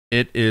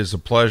It is a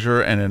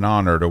pleasure and an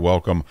honor to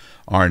welcome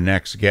our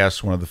next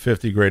guest, one of the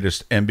 50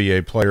 greatest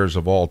NBA players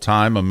of all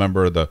time, a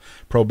member of the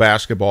Pro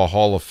Basketball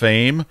Hall of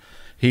Fame.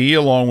 He,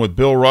 along with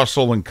Bill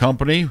Russell and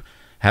company,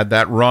 had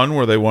that run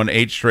where they won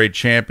 8 straight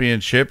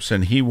championships,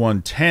 and he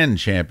won 10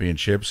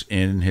 championships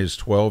in his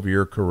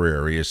 12-year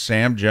career. He is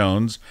Sam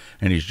Jones,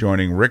 and he's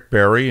joining Rick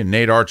Barry and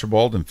Nate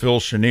Archibald and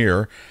Phil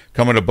Chenier,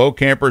 coming to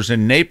Boampers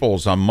in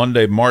Naples on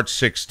Monday, March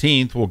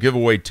 16th. We'll give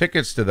away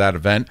tickets to that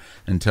event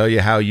and tell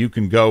you how you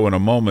can go in a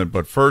moment.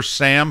 But first,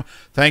 Sam,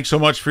 thanks so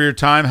much for your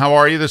time. How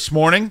are you this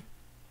morning?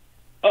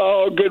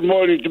 Oh, good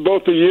morning to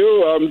both of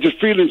you. I'm just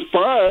feeling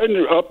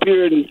fine up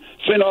here in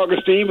St.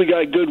 Augustine. We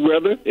got good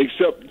weather,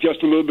 except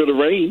just a little bit of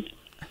rain.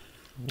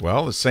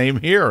 Well, the same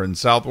here in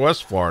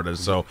Southwest Florida,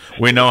 so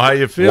we know how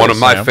you feel. One of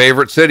my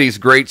favorite cities,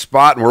 great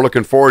spot, and we're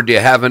looking forward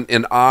to having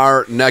in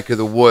our neck of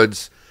the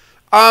woods.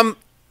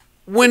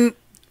 When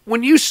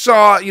you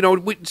saw,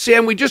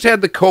 Sam, we just had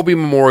the Kobe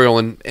Memorial,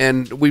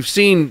 and we've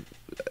seen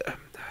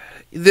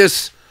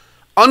this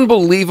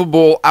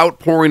unbelievable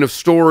outpouring of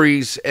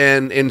stories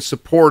and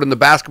support in the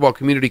basketball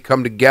community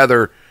come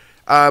together.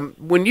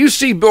 When you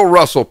see Bill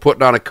Russell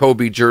putting on a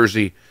Kobe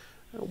jersey,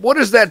 what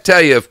does that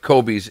tell you of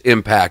Kobe's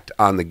impact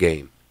on the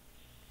game?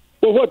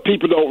 Well, what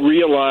people don't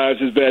realize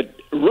is that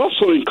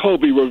Russell and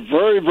Kobe were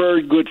very,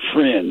 very good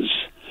friends.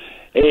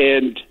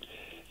 And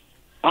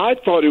I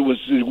thought it was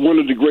one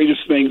of the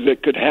greatest things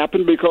that could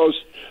happen because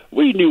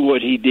we knew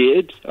what he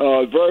did.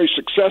 Very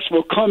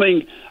successful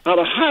coming out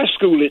of high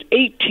school at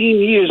 18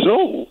 years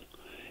old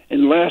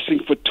and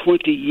lasting for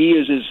 20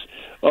 years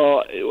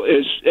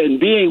and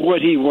being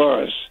what he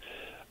was.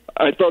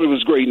 I thought it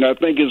was great, and I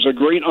think it was a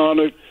great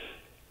honor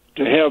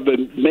to have the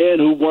man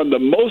who won the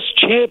most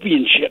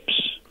championships,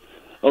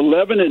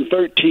 11 and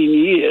 13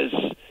 years,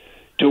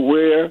 to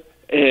wear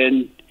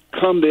and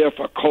come there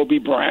for Kobe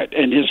Bryant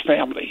and his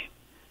family.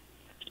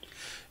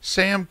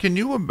 Sam, can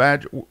you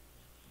imagine,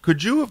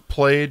 could you have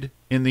played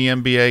in the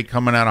NBA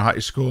coming out of high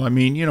school? I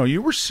mean,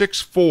 you were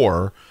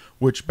 6'4",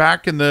 which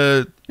back in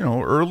the,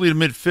 early to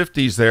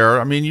mid-50s there,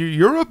 I mean,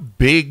 you're a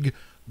big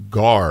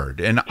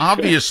guard. And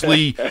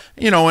obviously,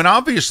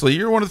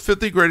 you're one of the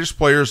 50 greatest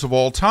players of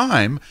all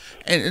time.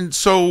 And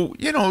so,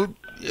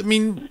 I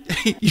mean,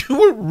 you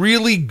were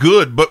really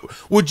good, but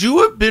would you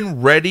have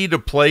been ready to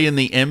play in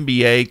the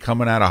NBA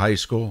coming out of high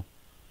school?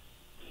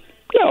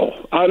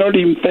 No, I don't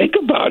even think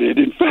about it.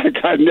 In fact,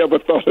 I never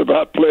thought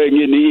about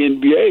playing in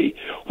the NBA.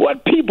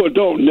 What people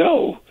don't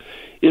know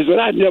is that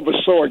I never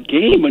saw a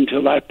game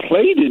until I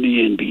played in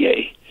the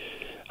NBA.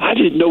 I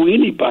didn't know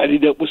anybody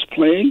that was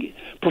playing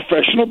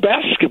professional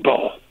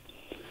basketball.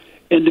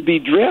 And to be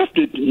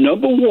drafted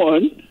number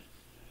 1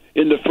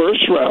 in the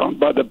first round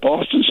by the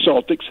Boston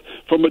Celtics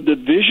from a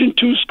Division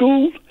II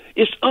school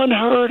is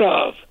unheard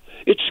of.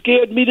 It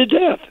scared me to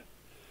death.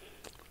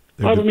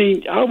 I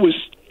mean, I was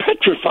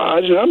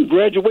petrified, and I'm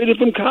graduated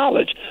from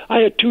college. I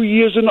had 2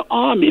 years in the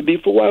Army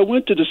before I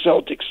went to the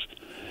Celtics.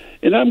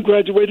 And I'm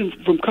graduating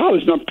from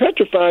college, and I'm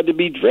petrified to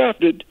be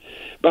drafted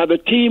by the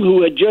team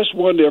who had just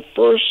won their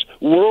first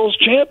World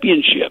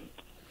Championship.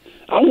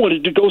 I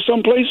wanted to go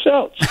someplace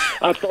else.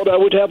 I thought I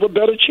would have a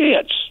better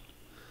chance.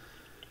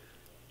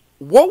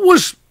 What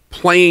was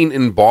playing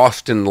in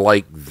Boston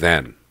like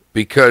then?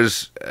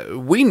 Because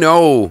we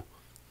know,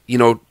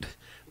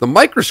 the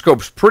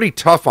microscope's pretty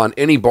tough on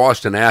any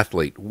Boston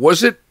athlete.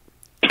 Was it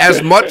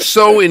as much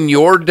so in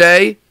your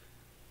day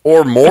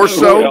or more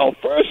so? Well,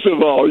 first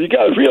of all, you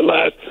got to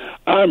realize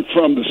I'm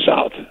from the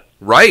South.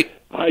 Right.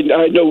 I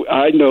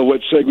know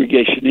what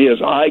segregation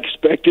is. I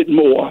expected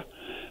more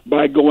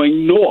by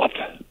going north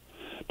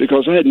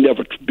because I had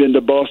never been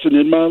to Boston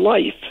in my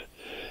life.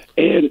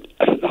 And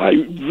I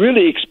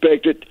really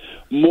expected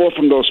more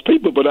from those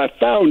people, but I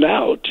found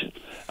out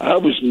I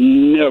was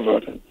never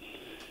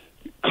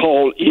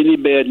called any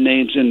bad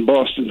names in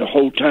Boston the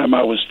whole time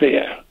I was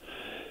there.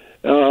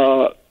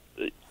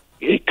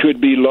 It could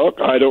be luck.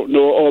 I don't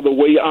know, or the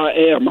way I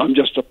am. I'm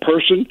just a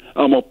person.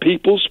 I'm a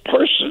people's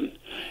person.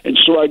 And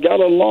so I got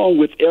along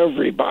with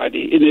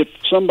everybody. And if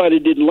somebody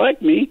didn't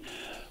like me,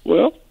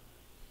 well,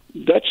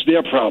 that's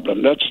their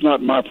problem. That's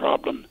not my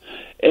problem.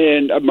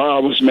 And I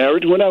was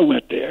married when I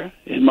went there,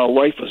 and my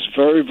wife was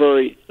very,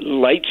 very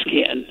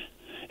light-skinned.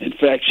 In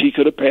fact, she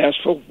could have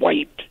passed for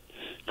white.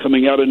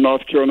 Coming out of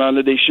North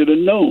Carolina, they should have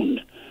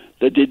known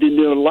that they didn't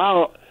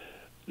allow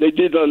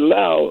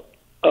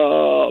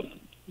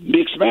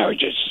mixed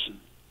marriages.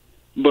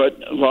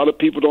 But a lot of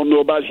people don't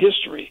know about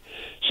history.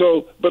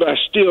 So, but I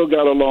still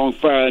got along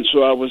fine.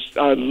 So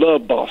I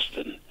love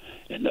Boston,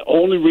 and the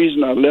only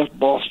reason I left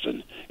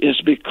Boston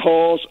is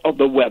because of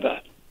the weather.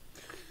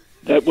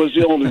 That was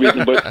the only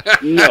reason.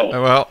 But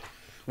no.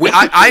 Well,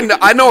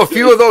 I know a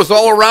few of those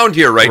all around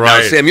here right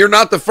now, Sam. You're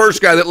not the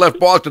first guy that left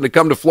Boston to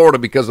come to Florida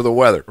because of the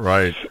weather.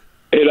 Right.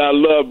 And I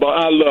live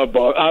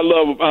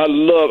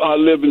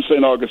in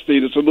St.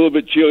 Augustine. It's a little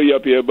bit chilly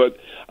up here, but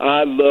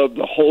I love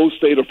the whole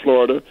state of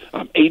Florida.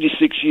 I'm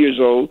 86 years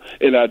old,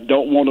 and I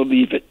don't want to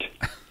leave it.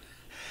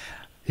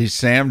 He's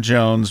Sam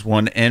Jones,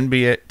 won 10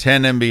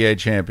 NBA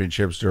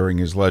championships during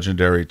his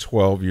legendary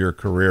 12-year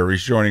career.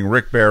 He's joining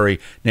Rick Barry,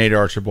 Nate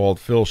Archibald,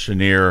 Phil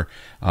Chenier,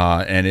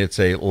 and it's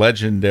a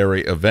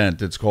legendary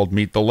event. It's called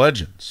Meet the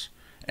Legends,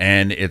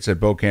 and it's at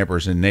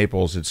Boampers in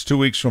Naples. It's 2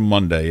 weeks from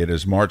Monday. It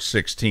is March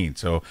 16th,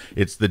 so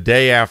it's the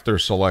day after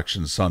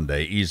Selection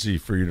Sunday. Easy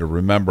for you to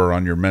remember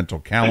on your mental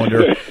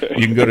calendar.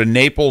 You can go to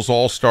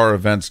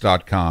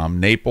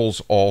NaplesAllStarEvents.com,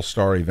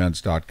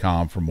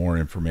 NaplesAllStarEvents.com for more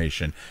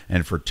information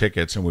and for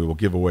tickets, and we will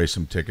give away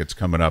some tickets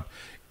coming up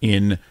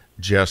in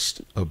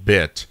just a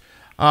bit.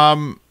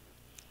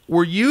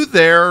 Were you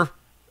there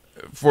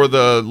for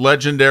the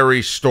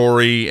legendary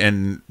story,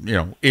 and,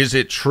 is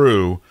it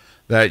true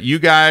that you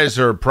guys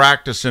are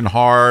practicing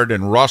hard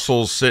and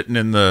Russell's sitting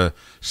in the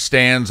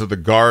stands of the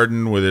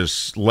Garden with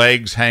his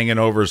legs hanging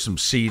over some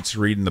seats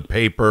reading the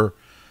paper,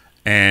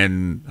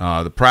 and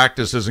the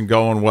practice isn't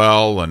going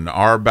well, and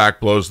Auerbach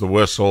blows the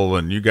whistle,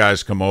 and you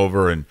guys come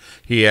over and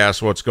he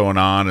asks what's going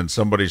on, and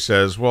somebody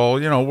says, well,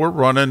 we're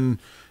running,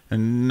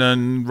 and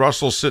then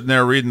Russell's sitting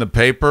there reading the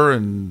paper,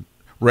 and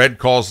Red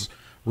calls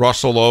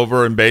Russell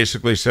over and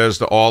basically says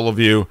to all of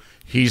you,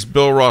 he's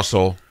Bill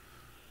Russell.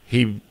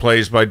 He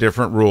plays by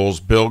different rules.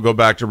 Bill, go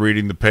back to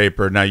reading the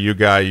paper. Now, you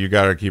got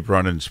to keep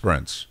running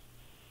sprints.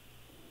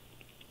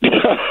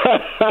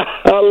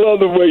 I love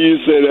the way you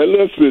say that.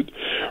 Listen,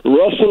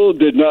 Russell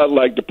did not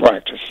like to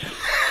practice.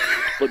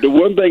 But the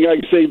one thing I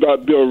can say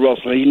about Bill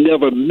Russell, he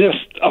never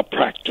missed a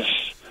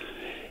practice.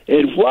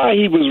 And why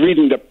he was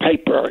reading the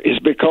paper is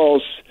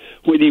because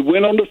when he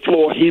went on the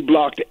floor, he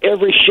blocked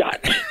every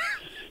shot.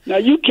 Now,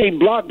 you can't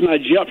block my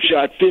jump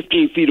shot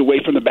 15 feet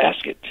away from the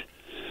basket.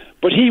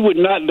 But he would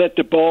not let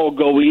the ball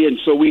go in,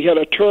 so we had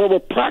a terrible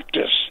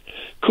practice.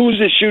 Kuz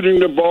is shooting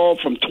the ball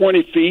from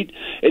 20 feet,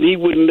 and he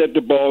wouldn't let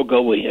the ball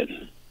go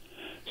in.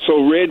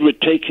 So Red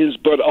would take his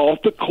butt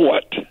off the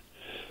court,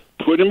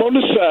 put him on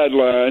the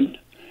sideline,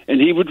 and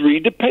he would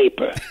read the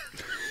paper.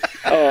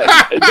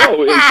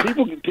 No,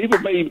 and people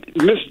may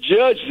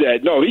misjudge that.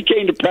 No, he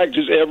came to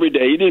practice every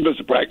day. He didn't miss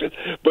a practice.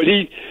 But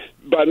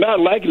by not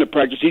liking the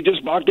practice, he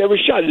just blocked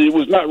every shot, and it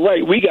was not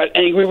right. We got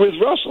angry with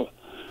Russell.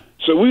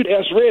 So we'd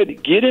ask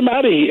Red, get him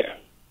out of here.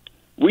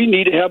 We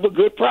need to have a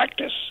good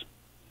practice.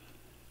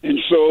 And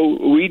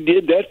so we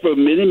did that for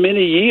many,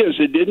 many years.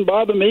 It didn't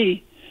bother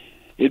me.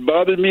 It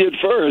bothered me at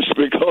first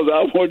because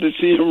I wanted to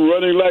see him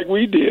running like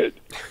we did.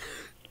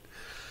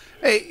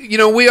 Hey,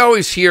 we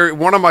always hear,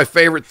 one of my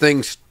favorite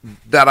things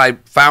that I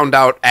found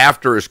out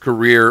after his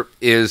career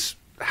is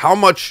how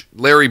much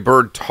Larry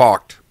Bird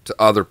talked to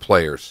other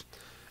players.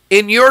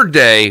 In your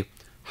day,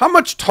 how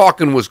much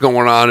talking was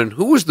going on, and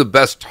who was the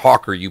best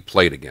talker you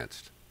played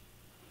against?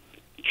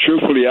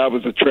 Truthfully, I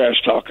was a trash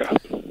talker.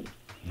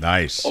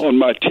 Nice. On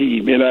my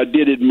team, and I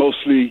did it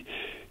mostly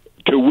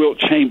to Wilt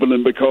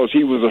Chamberlain because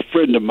he was a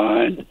friend of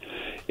mine,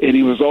 and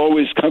he was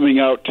always coming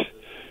out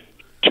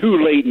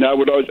too late, and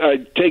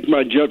I'd take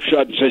my jump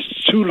shot and say,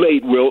 too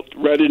late, Wilt,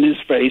 right in his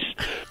face,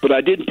 but I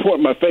didn't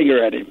point my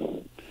finger at him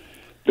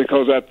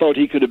because I thought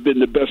he could have been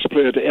the best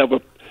player to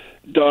ever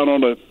don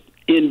on an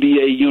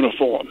NBA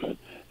uniform.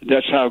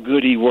 That's how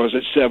good he was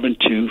at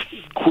 7'2",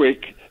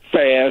 quick,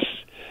 fast,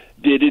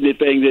 did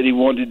anything that he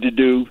wanted to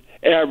do,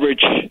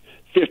 average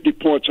 50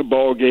 points a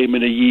ball game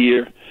in a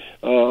year.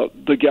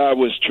 The guy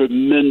was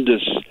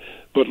tremendous.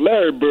 But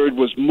Larry Bird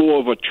was more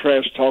of a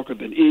trash talker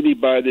than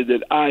anybody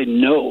that I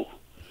know.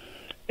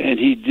 And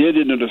he did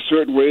it in a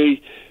certain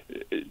way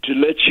to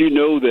let you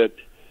know that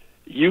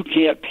you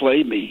can't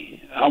play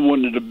me. I'm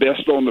one of the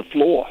best on the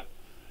floor.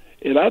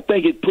 And I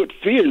think it put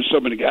fear in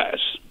some of the guys.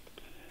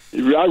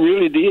 I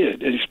really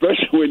did, and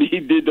especially when he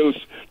did those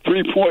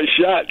three-point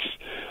shots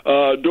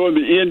during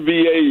the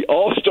NBA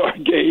All-Star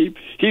game.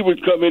 He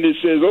would come in and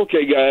says,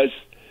 okay, guys,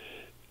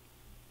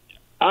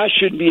 I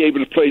should be able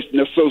to play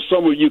so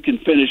some of you can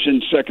finish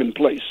in second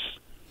place.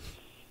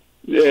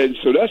 And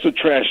so that's a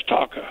trash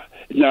talker.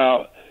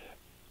 Now,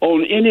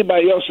 on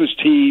anybody else's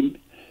team,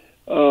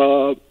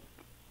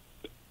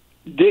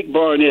 Dick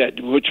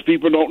Barnett, which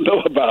people don't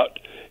know about,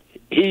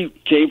 he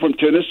came from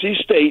Tennessee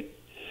State.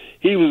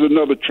 He was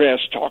another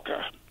trash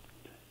talker,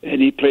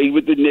 and he played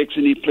with the Knicks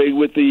and he played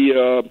with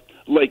the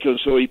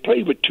Lakers, so he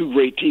played with two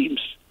great teams.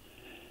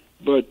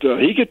 But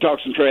he could talk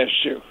some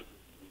trash, too.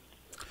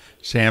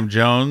 Sam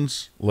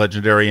Jones,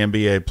 legendary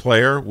NBA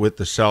player with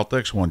the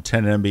Celtics, won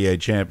 10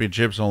 NBA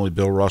championships. Only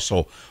Bill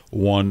Russell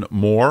won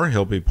more.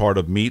 He'll be part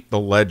of Meet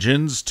the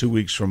Legends 2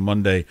 weeks from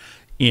Monday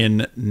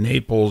in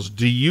Naples.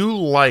 Do you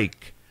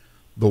like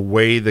the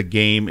way the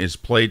game is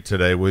played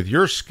today with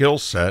your skill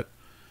set?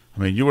 I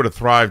mean, you would have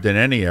thrived in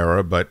any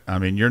era, but, I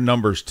mean, your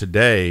numbers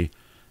today,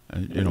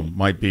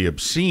 might be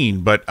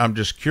obscene, but I'm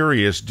just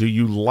curious, do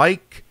you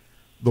like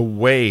the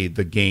way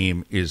the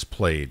game is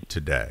played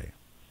today?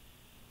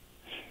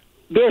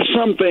 There's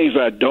some things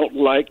I don't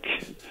like.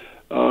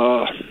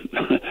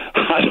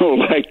 I don't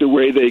like the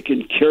way they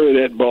can carry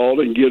that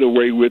ball and get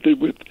away with it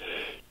with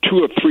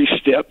 2 or 3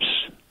 steps.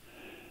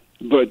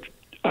 But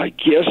I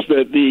guess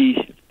that the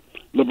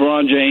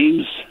LeBron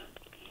James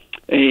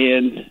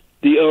and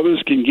the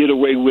others can get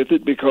away with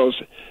it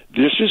because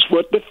this is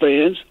what the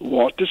fans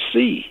want to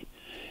see.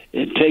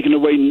 And taking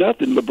away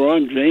nothing,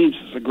 LeBron James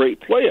is a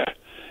great player.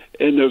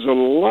 And there's a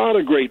lot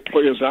of great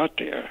players out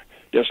there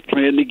that's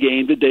playing the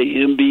game today.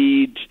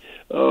 Embiid,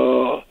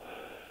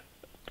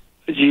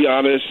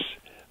 Giannis.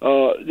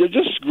 They're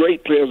just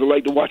great players I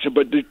like to watch.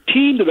 But the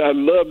team that I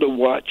love to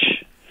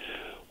watch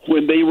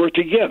when they were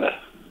together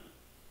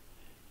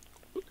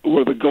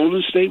were the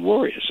Golden State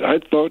Warriors. I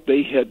thought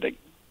they had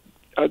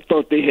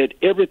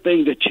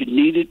everything that you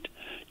needed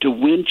to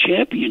win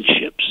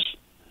championships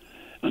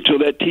until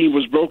that team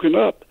was broken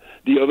up.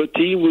 The other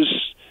team was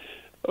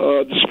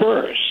the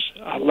Spurs.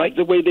 I like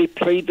the way they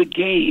played the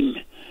game.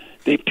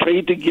 They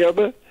played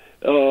together.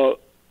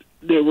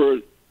 There were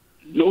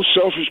no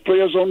selfish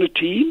players on the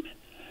team,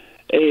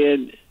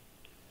 and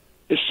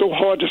it's so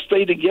hard to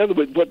stay together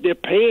with what they're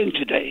paying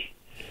today.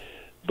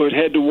 But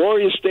had the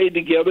Warriors stayed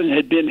together and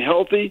had been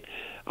healthy,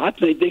 I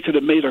think they could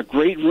have made a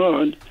great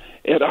run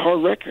at our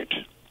record.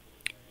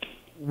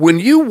 When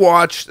you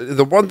watch,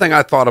 the one thing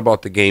I thought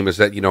about the game is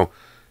that,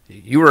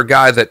 you were a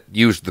guy that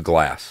used the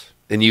glass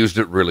and used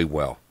it really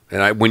well.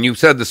 And when you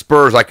said the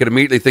Spurs, I could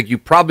immediately think you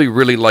probably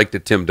really liked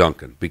it, Tim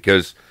Duncan,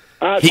 because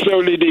I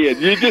certainly did.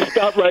 You just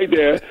stop right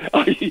there.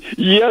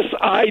 Yes,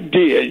 I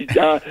did.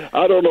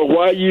 I don't know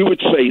why you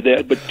would say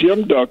that, but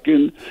Tim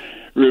Duncan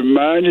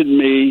reminded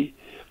me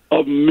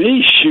of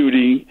me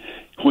shooting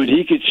when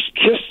he could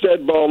kiss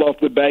that ball off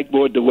the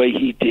backboard the way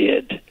he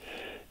did.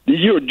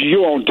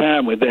 You're on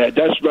time with that.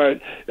 That's right.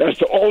 That's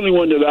the only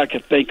one that I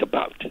could think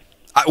about.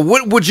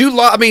 Would you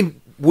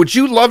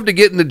love to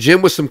get in the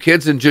gym with some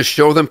kids and just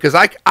show them? Because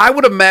I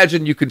would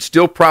imagine you could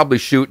still probably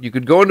shoot. You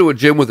could go into a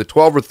gym with a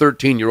 12 or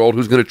 13-year-old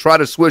who's going to try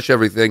to swish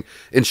everything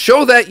and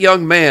show that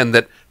young man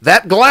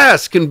that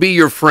glass can be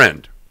your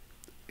friend.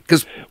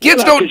 Because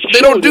kids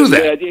don't do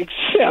that.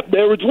 Except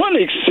there was one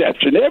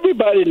exception.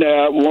 Everybody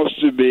now wants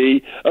to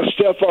be a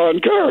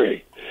Stephon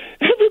Curry.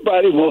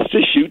 Everybody wants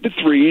to shoot the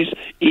threes,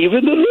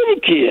 even the little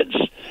kids.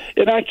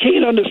 And I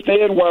can't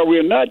understand why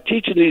we're not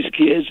teaching these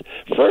kids.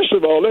 First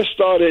of all, let's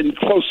start in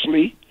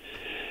closely.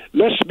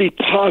 Let's be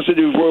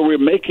positive where we're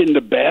making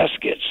the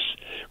baskets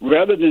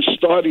rather than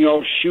starting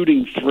off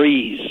shooting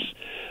threes.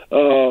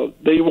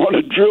 They want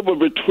to dribble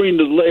between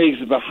the legs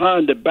and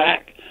behind the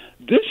back.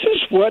 This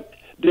is what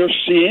they're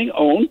seeing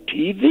on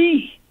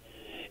TV.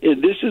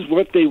 And this is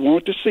what they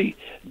want to see.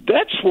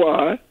 That's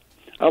why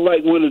I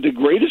like one of the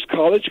greatest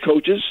college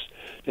coaches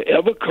to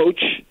ever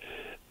coach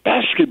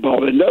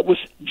basketball, and that was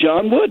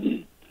John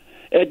Wooden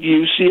at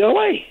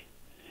UCLA,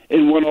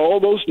 and won all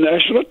those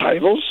national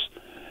titles.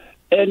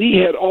 And he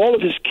had all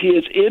of his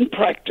kids in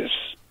practice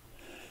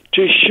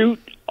to shoot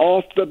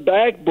off the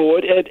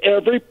backboard at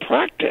every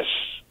practice.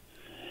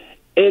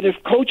 And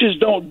if coaches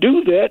don't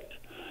do that,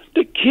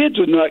 the kids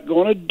are not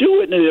going to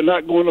do it, and they're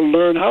not going to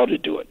learn how to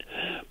do it.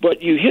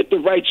 But you hit the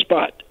right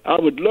spot.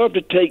 I would love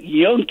to take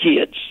young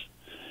kids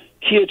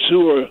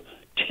who are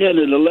 10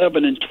 and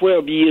 11 and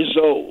 12 years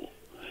old,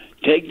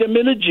 take them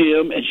in a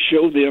gym and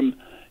show them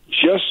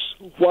just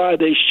why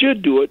they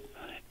should do it,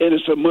 and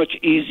it's a much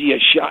easier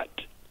shot.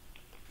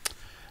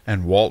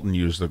 And Walton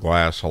used the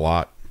glass a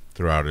lot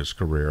throughout his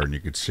career, and you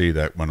could see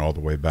that went all the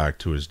way back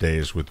to his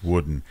days with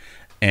Wooden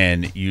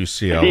and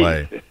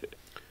UCLA.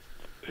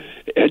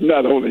 And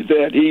not only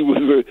that, he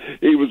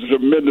was a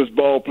tremendous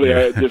ball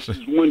player. Yeah. This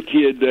is one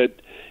kid that,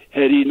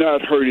 had he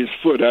not hurt his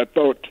foot, I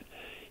thought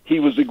he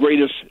was the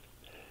greatest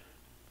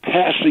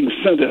passing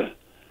center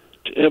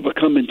to ever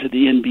come into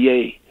the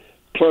NBA.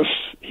 Plus,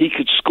 he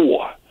could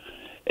score,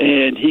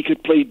 and he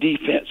could play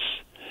defense.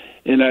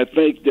 And I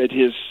think that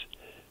his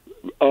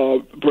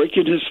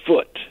breaking his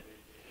foot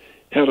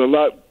had a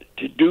lot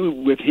to do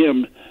with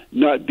him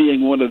not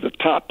being one of the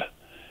top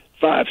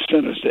 5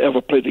 centers to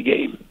ever play the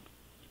game.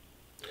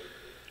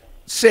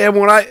 Sam,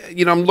 when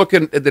I'm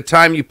looking at the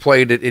time you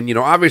played it, and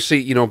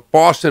obviously,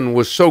 Boston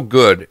was so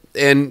good,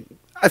 and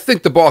I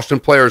think the Boston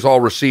players all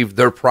received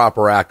their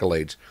proper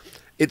accolades.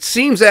 It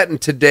seems that in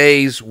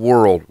today's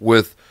world,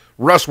 with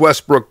Russ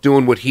Westbrook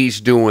doing what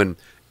he's doing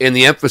and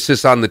the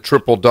emphasis on the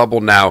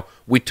triple-double now,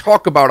 we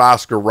talk about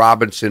Oscar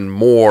Robertson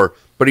more,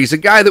 but he's a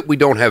guy that we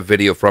don't have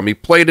video from. He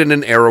played in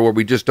an era where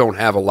we just don't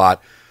have a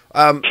lot.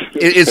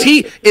 Is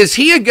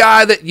he a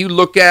guy that you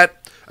look at?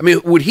 I mean,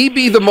 would he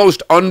be the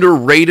most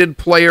underrated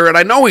player? And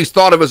I know he's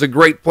thought of as a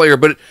great player,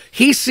 but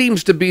he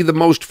seems to be the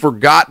most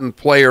forgotten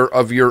player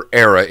of your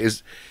era.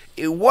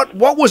 What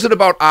was it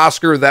about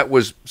Oscar that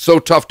was so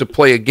tough to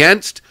play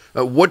against?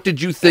 What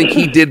did you think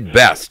he did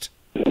best?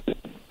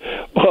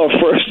 Well,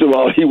 first of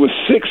all, he was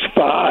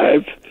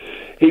 6'5".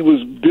 He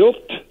was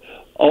built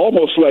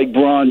almost like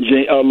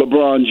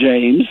LeBron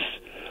James.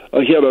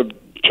 He had a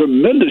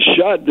tremendous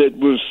shot that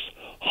was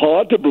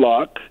hard to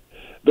block,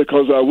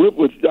 because I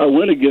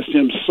went against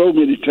him so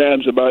many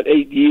times, about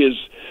 8 years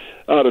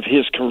out of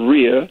his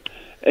career,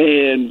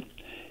 and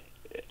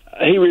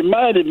he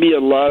reminded me a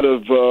lot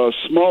of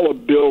smaller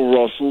Bill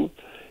Russell.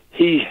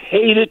 He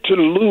hated to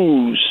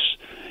lose,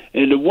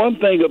 And the one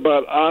thing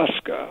about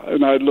Oscar,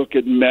 and I look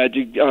at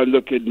Magic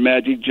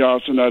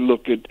Johnson, I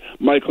look at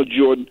Michael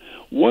Jordan.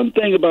 One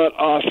thing about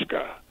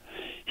Oscar,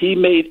 he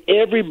made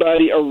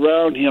everybody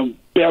around him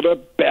better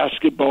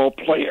basketball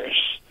players.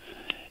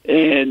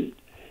 And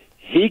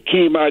he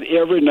came out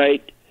every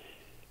night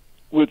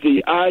with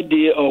the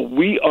idea of,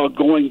 we are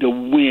going to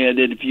win,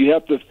 and if you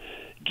have to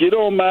get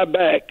on my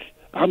back,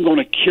 I'm going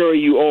to carry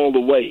you all the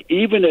way,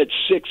 even at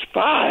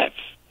 6'5",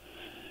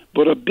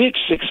 but a big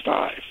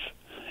 6'5".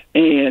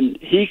 And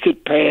he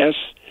could pass.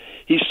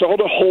 He saw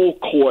the whole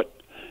court,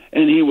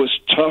 and he was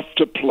tough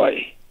to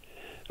play.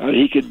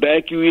 He could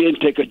back you in,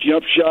 take a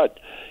jump shot.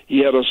 He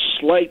had a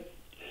slight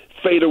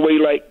fadeaway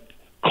like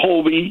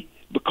Kobe,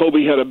 but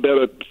Kobe had a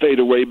better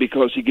fadeaway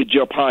because he could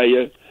jump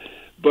higher.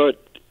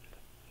 But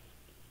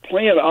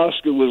playing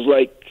Oscar was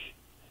like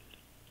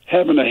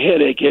having a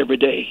headache every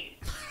day.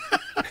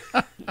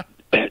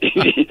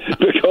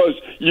 Because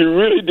you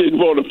really didn't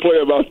want to play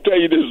him. I'll tell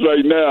you this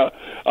right now.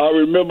 I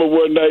remember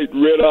one night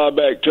Red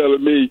Auerbach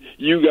telling me,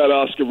 you got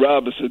Oscar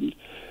Robertson.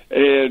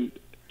 And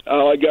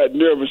I got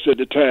nervous at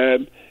the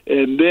time.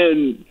 And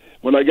then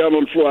when I got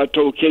on the floor, I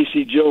told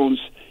Casey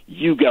Jones,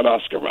 you got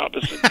Oscar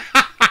Robertson.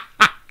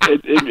 and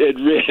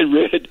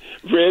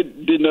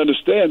Red didn't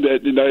understand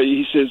that. And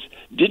he says,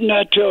 didn't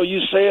I tell you,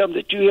 Sam,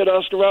 that you had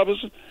Oscar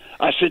Robertson?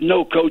 I said,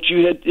 no, Coach,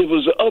 it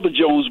was the other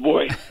Jones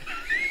boy.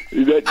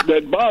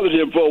 That bothered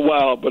him for a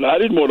while, but I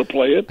didn't want to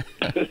play it.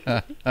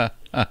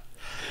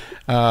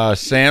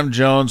 Sam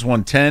Jones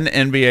won 10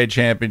 NBA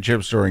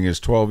championships during his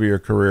 12-year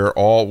career,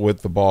 all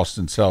with the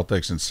Boston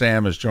Celtics. And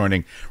Sam is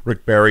joining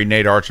Rick Barry,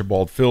 Nate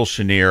Archibald, Phil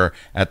Chenier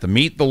at the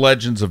Meet the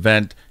Legends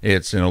event.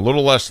 It's in a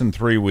little less than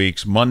 3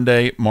 weeks,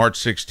 Monday, March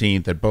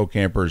 16th at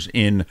Boampers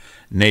in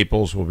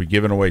Naples. We'll be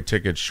giving away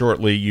tickets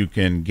shortly. You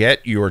can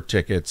get your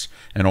tickets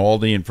and all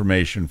the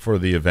information for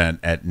the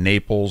event at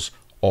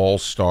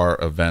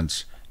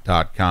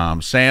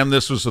NaplesAllStarEvents.com. Sam,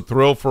 this was a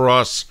thrill for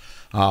us.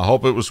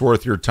 Hope it was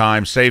worth your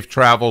time. Safe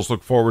travels.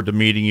 Look forward to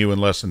meeting you in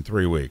less than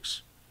 3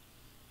 weeks.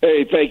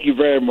 Hey, thank you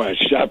very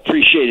much. I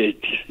appreciate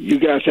it. You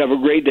guys have a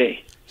great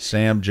day.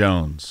 Sam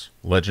Jones,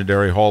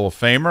 legendary Hall of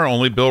Famer.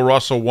 Only Bill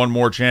Russell won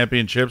more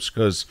championships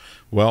because,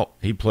 well,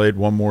 he played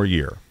one more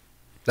year.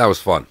 That was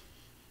fun.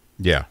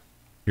 Yeah,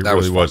 he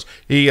really was.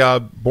 He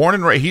born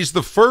and raised. He's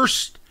the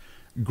first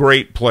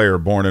great player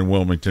born in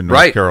Wilmington,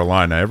 North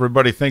Carolina.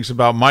 Everybody thinks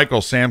about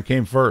Michael. Sam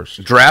came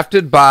first.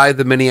 Drafted by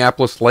the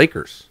Minneapolis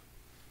Lakers.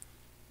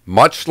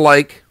 Much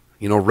like,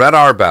 Red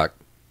Auerbach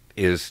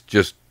is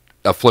just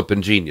a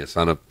flippin' genius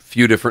on a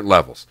few different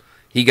levels.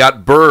 He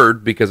got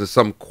Bird because of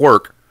some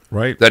quirk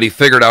that he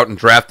figured out and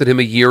drafted him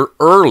a year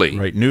early.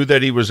 Right, knew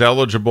that he was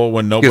eligible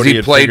when nobody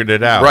had figured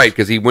it out. Right,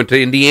 because he went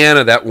to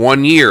Indiana that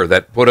 1 year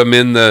that put him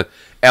in the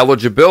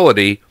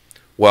eligibility.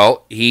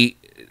 Well,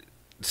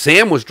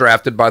 Sam was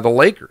drafted by the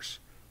Lakers,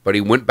 but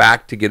he went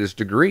back to get his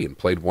degree and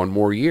played one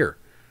more year.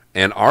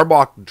 And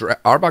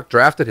Auerbach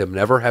drafted him,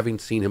 never having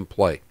seen him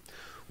play.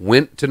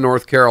 Went to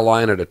North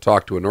Carolina to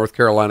talk to a North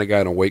Carolina guy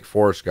and a Wake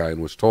Forest guy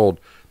and was told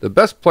the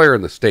best player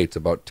in the state's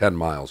about 10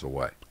 miles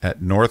away.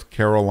 At North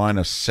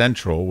Carolina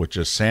Central, which,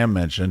 as Sam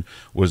mentioned,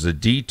 was a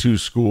D2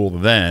 school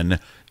then,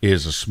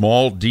 is a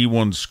small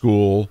D1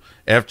 school.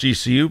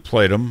 FGCU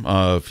played them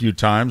a few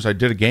times. I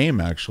did a game,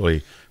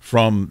 actually,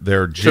 from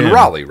their gym. It's in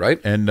Raleigh, right?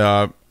 And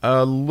a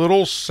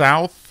little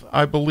south,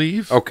 I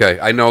believe. Okay,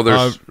 I know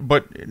there's...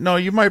 but, no,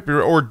 you might be...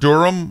 Or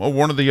Durham, or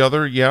one or the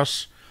other,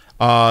 yes.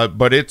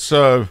 But it's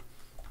a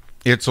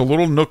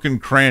little nook and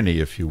cranny,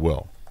 if you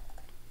will.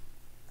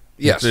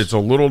 Yes. It's a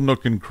little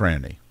nook and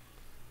cranny.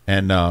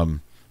 And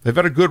they've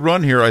had a good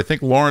run here. I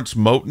think Lawrence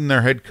Moulton,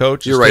 their head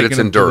coach, You're right, it's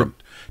in Durham.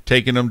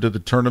 Taking them to the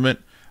tournament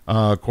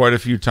quite a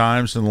few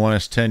times in the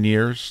last 10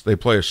 years. They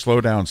play a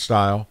slow-down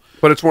style.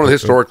 But it's one of the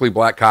historically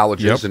black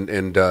colleges, Yep.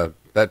 and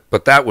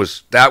that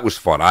was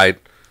fun.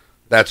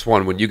 That's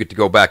one when you get to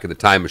go back in the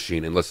time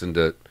machine and listen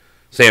to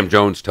Sam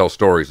Jones tell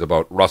stories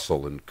about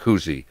Russell and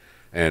Cousy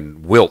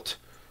and Wilt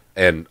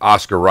and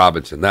Oscar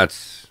Robertson.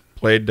 That's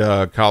played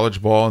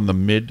college ball in the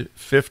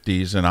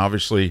mid-'50s, and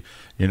obviously,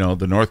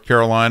 the North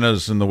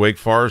Carolinas and the Wake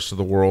Forests of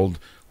the world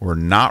were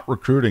not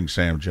recruiting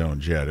Sam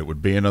Jones yet. It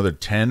would be another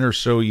 10 or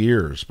so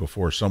years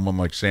before someone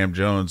like Sam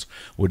Jones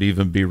would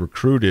even be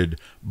recruited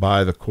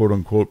by the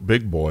quote-unquote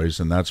big boys,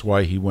 and that's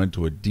why he went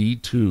to a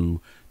D2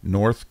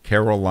 North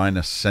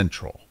Carolina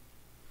Central.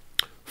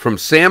 From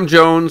Sam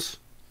Jones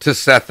to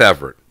Seth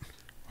Everett.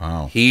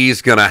 Wow.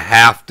 He's going to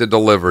have to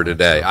deliver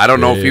today. I don't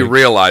know if you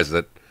realize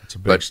it. It's a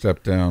big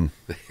step down.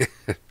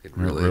 It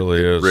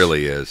really is. It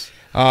really is.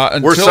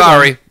 We're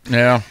sorry.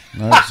 Yeah.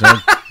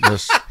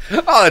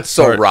 That's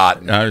so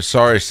rotten.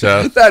 Sorry,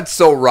 Seth. That's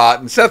so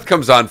rotten. Seth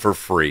comes on for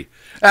free.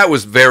 That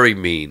was very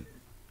mean.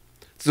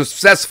 It's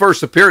Seth's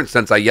first appearance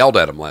since I yelled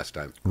at him last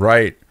time.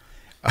 Right.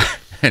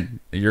 And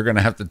you're going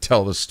to have to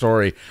tell the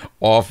story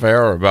off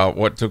air about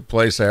what took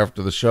place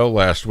after the show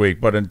last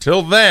week. But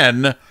until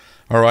then,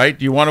 all right,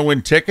 do you want to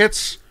win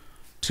tickets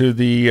to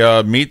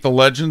the Meet the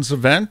Legends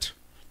event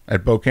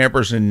at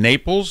Boampers in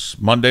Naples,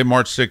 Monday,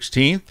 March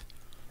 16th?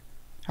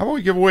 How about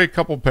we give away a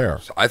couple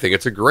pairs? I think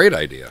it's a great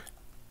idea.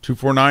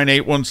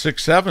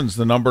 249-8167 is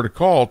the number to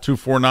call,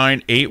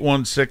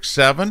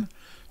 249-8167.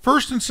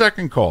 First and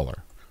second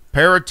caller.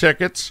 Pair of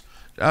tickets.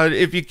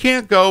 If you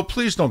can't go,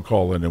 please don't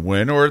call in and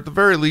win, or at the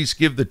very least,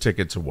 give the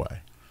tickets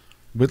away.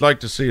 We'd like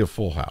to see a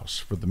full house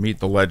for the Meet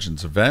the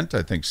Legends event.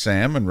 I think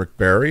Sam and Rick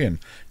Barry and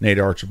Nate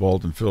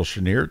Archibald and Phil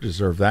Chenier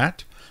deserve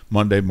that.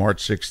 Monday,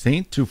 March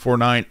 16th,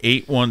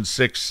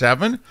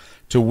 249-8167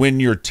 to win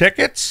your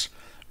tickets.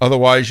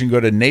 Otherwise, you can go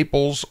to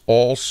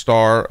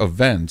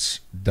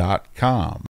NaplesAllStarEvents.com.